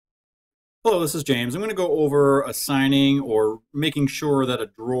Hello, this is James. I'm going to go over assigning or making sure that a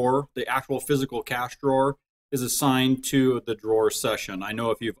drawer, the actual physical cache drawer, is assigned to the drawer session. I know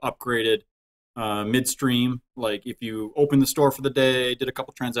if you've upgraded midstream, like if you opened the store for the day, did a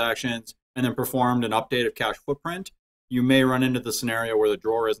couple transactions, and then performed an update of cache footprint, you may run into the scenario where the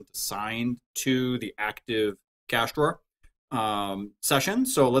drawer isn't assigned to the active cache drawer session.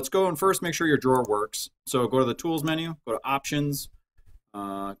 So let's go and first make sure your drawer works. So go to the Tools menu, go to Options,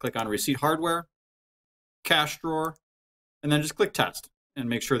 click on Receipt Hardware, Cache Drawer, and then just click Test and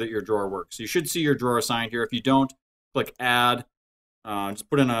make sure that your drawer works. You should see your drawer assigned here. If you don't, click Add. Just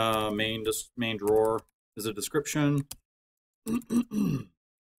put in a main drawer as a description.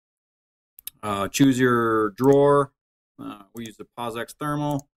 Choose your drawer. We use the POSIX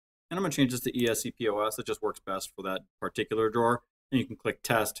Thermal. And I'm going to change this to ESCPOS. It just works best for that particular drawer. And you can click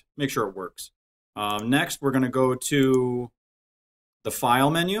Test, make sure it works. Next, we're going to go to the File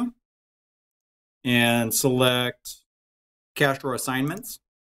menu and select Cache Drawer Assignments.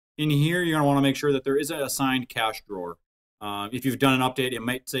 In here, you're going to want to make sure that there is an assigned cache drawer. If you've done an update, it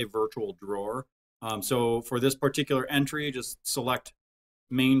might say Virtual Drawer. So for this particular entry, just select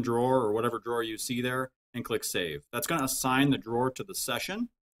Main Drawer or whatever drawer you see there and click Save. That's going to assign the drawer to the session.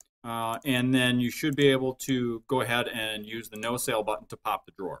 And then you should be able to go ahead and use the No Sale button to pop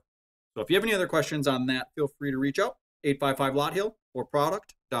the drawer. So if you have any other questions on that, feel free to reach out, 855 Lot Hill or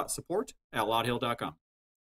product.support@lothill.com.